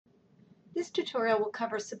This tutorial will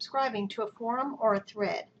cover subscribing to a forum or a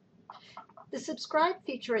thread. The subscribe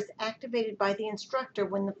feature is activated by the instructor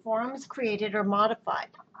when the forum is created or modified.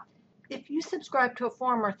 If you subscribe to a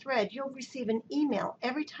forum or thread, you'll receive an email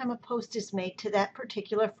every time a post is made to that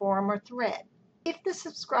particular forum or thread. If the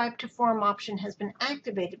subscribe to forum option has been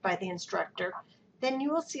activated by the instructor, then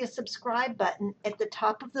you will see a subscribe button at the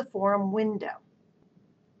top of the forum window.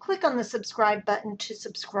 Click on the subscribe button to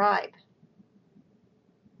subscribe.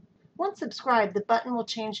 Once subscribed, the button will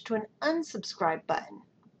change to an unsubscribe button.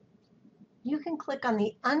 You can click on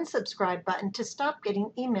the unsubscribe button to stop getting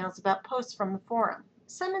emails about posts from the forum.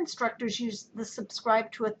 Some instructors use the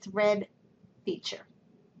subscribe to a thread feature.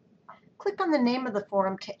 Click on the name of the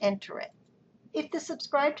forum to enter it. If the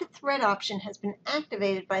subscribe to thread option has been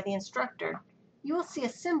activated by the instructor, you will see a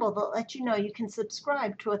symbol that lets you know you can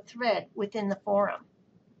subscribe to a thread within the forum.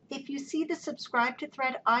 If you see the subscribe to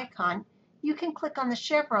thread icon, you can click on the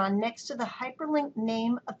chevron next to the hyperlink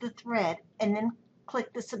name of the thread and then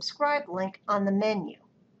click the subscribe link on the menu.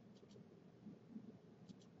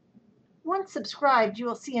 Once subscribed, you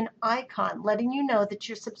will see an icon letting you know that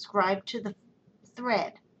you're subscribed to the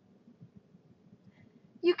thread.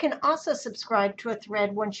 You can also subscribe to a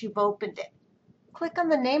thread once you've opened it. Click on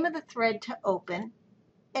the name of the thread to open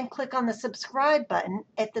and click on the subscribe button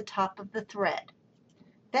at the top of the thread.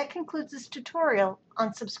 That concludes this tutorial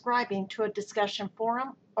on subscribing to a discussion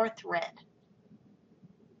forum or thread.